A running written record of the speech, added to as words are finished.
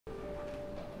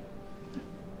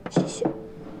谢谢。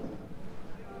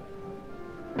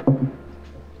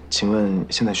请问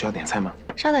现在需要点菜吗？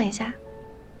稍等一下。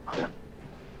好的。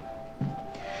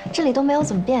这里都没有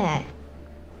怎么变哎。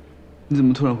你怎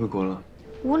么突然回国了？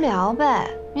无聊呗。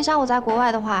你想我在国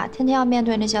外的话，天天要面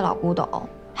对那些老古董，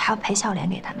还要赔笑脸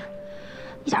给他们，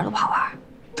一点都不好玩。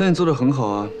但你做得很好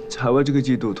啊，海外这个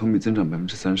季度同比增长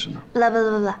30%呢。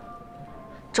不，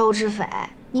周知斐，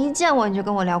你一见我你就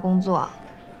跟我聊工作，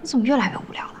你怎么越来越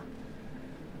无聊了？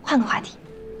换个话题。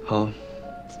好。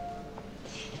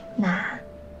那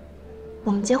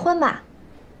我们结婚吧。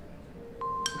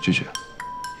拒绝。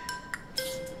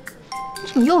你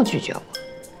怎么又拒绝我？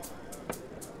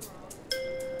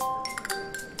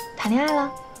谈恋爱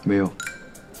了？没有。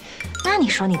那你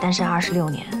说你单身26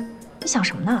年，你想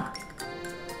什么呢？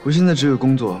我现在只有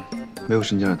工作，没有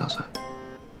生家的打算。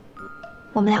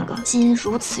我们两个基因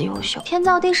如此优秀，天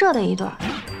造地设的一对儿，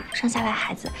生下来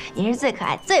孩子也是最可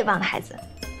爱、最棒的孩子。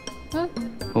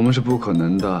我们是不可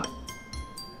能的。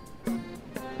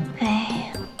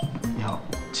哎，你好，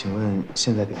请问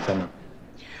现在点菜吗？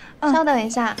稍等一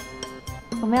下，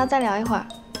我们要再聊一会儿。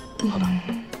好的。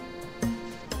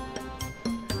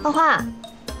花花，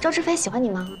周知斐喜欢你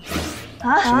吗？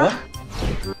啊？什么？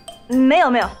没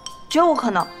有，绝无可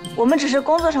能，我们只是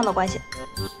工作上的关系。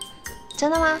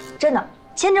真的吗？真的，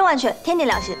千真万确，天地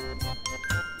良心。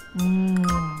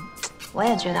我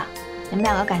也觉得你们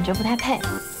两个感觉不太配。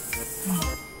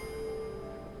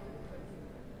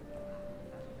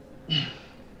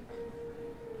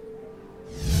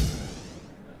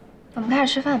我们开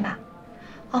始吃饭吧。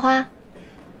花花，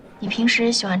你平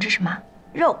时喜欢吃什么？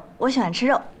肉，我喜欢吃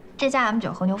肉。这家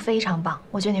M9和牛非常棒，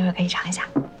我觉得你会可以尝一下。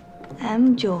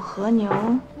M9和牛。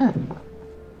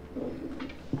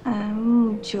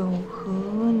M9和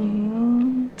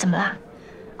牛。怎么啦？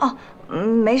哦，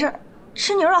没事，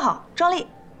吃牛肉好，壮丽。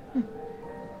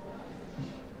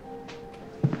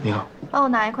你好。帮我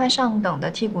拿一块上等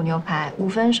的剔骨牛排，5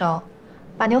分熟，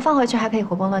把牛放回去还可以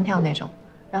活蹦乱跳那种。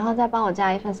然后再帮我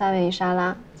加一份3文鱼沙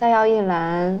拉，再要1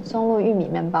篮松露玉米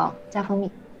面包，加蜂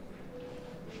蜜。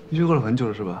你约过了很久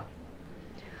了是吧？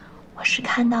我是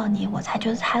看到你，我才觉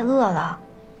得太饿了。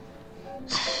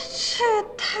这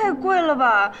太贵了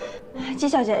吧，季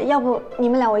小姐，要不你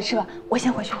们2位吃吧，我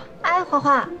先回去了。哎，花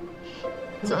花，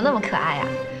怎么那么可爱呀？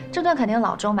这顿肯定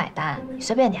老周买单，你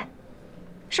随便点，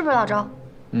是不是老周？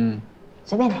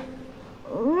随便点。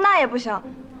那也不行，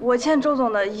我欠周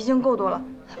总的已经够多了，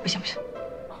不行。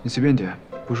你随便点，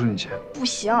不收你钱。不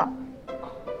行，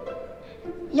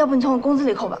要不你从我工资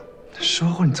里扣吧。说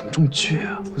话你怎么这么倔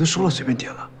啊？我都说了随便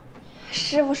点了。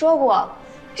师傅说过，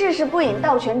治世不饮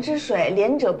盗泉之水，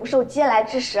廉者不受嗟来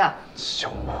之食。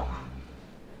小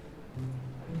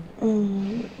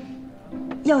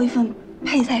要一份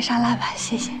配菜沙拉吧，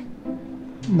谢谢。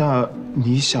那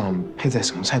你想配在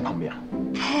什么菜旁边啊？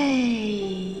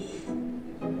配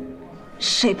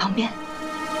水旁边。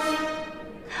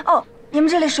哦，你们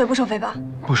这里水不收费吧？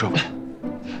不收。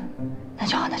那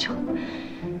就好。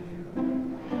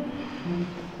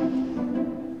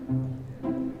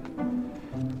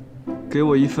给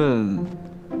我一份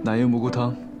奶油蘑菇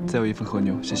汤，再有一份和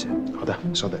牛，谢谢。好的，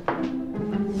稍等。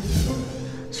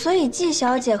所以季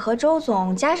小姐和周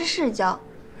总家是世交，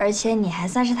而且你还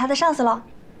算是他的上司喽？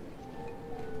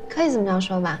可以这么着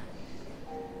说吧，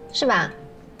是吧？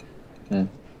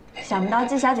想不到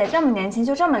季小姐这么年轻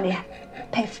就这么厉害，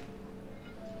佩服。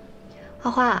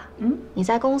花花，你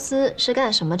在公司是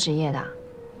干什么职业的？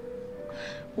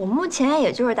我目前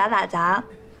也就是打杂，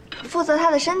负责他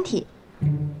的身体。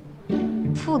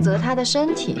负责他的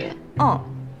身体。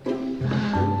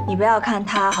你不要看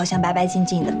他好像白白净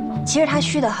净的，其实他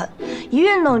虚得很，一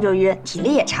运动就晕，体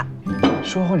力也差。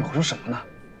说话你胡说什么呢？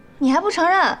你还不承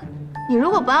认？你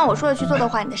如果不按我说的去做的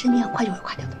话，你的身体很快就会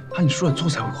垮掉的。按你说的做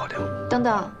才会垮掉。等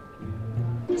等，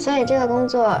所以这个工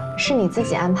作是你自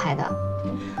己安排的？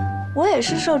我也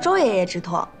是受周爷爷之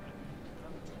托。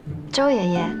周爷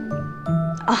爷？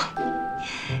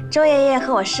周爷爷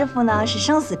和我师傅呢是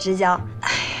生死之交。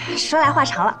说来话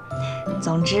长了，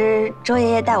总之周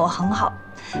爷爷待我很好，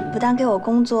不但给我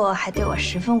工作，还对我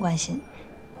十分关心。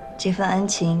这份恩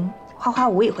情，花花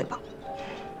无以回报。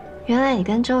原来你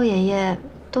跟周爷爷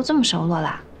都这么熟络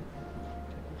啦。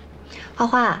花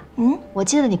花，我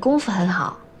记得你功夫很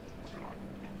好。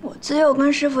我自幼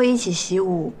跟师傅一起习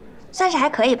武，算是还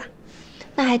可以吧。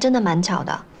那还真的蛮巧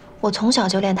的，我从小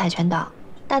就练跆拳道，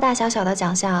大大小小的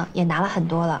奖项也拿了很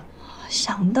多了。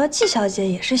想不到季小姐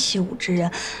也是习武之人，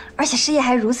而且事业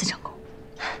还如此成功，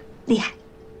厉害。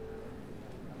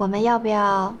我们要不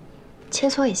要切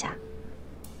磋一下？